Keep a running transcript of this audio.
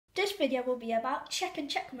This video will be about check and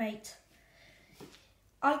checkmate.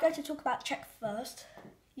 I'm going to talk about check first.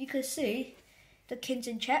 You can see the king's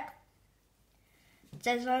in check.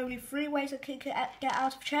 There's only 3 ways a king can get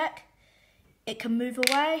out of check. It can move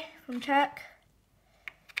away from check.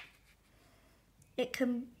 It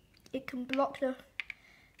can block the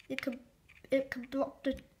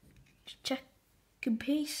checking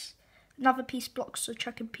piece. Another piece blocks the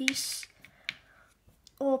checking piece,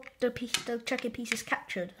 or the checking piece is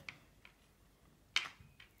captured.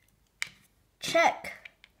 Check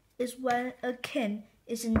is when a king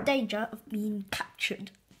is in danger of being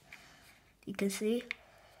captured. You can see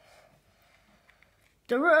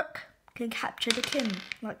the rook can capture the king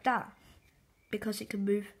like that because it can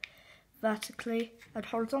move vertically and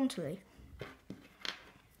horizontally.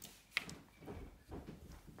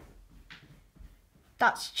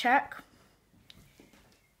 That's check.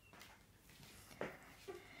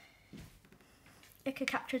 It can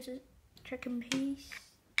capture the checking piece.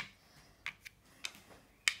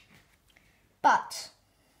 But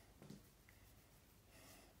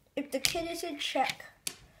if the king is in check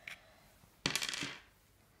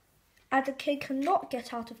and the king cannot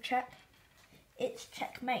get out of check, it's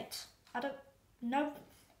checkmate. I don't know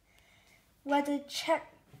whether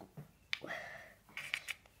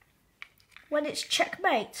when it's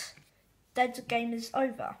checkmate, then the game is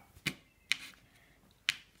over.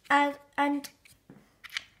 And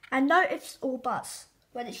no ifs or buts.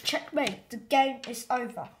 When it's checkmate, the game is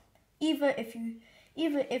over. Even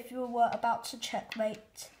if you were about to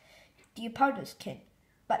checkmate the opponent's king,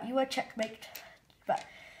 but you were checkmate, but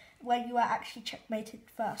when you were actually checkmated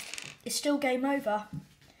first, it's still game over,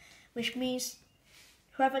 which means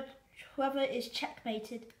whoever is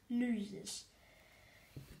checkmated loses.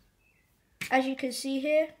 As you can see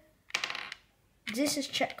here, this is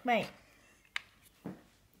checkmate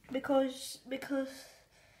because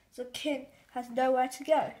the king has nowhere to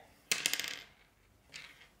go.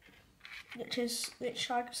 Which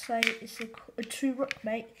I could say is a true rook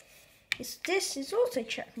mate. This is also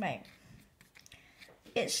checkmate.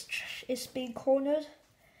 It's being cornered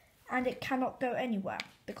and it cannot go anywhere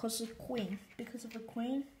because of the queen.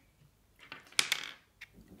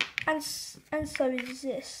 And so is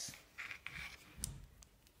this.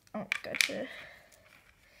 Oh, gotcha.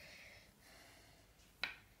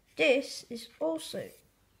 This is also.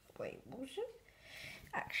 Wait, what was it?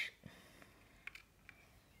 Actually.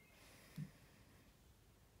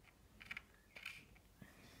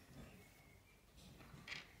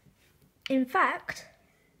 In fact,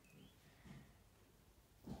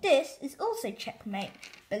 this is also checkmate,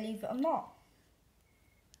 believe it or not.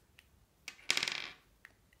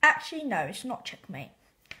 Actually, no, it's not checkmate,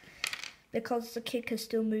 because the king can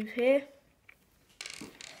still move here.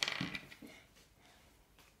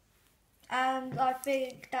 And I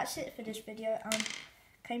think that's it for this video.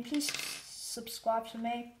 Can you please subscribe to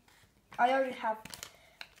me? I only have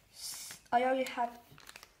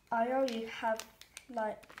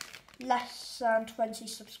like less than 20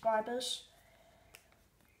 subscribers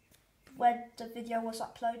when the video was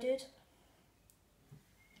uploaded.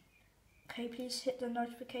 Okay, please hit the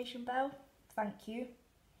notification bell. Thank you.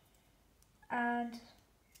 And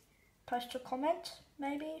post a comment,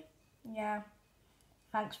 maybe? Yeah.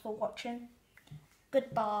 Thanks for watching.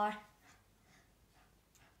 Goodbye.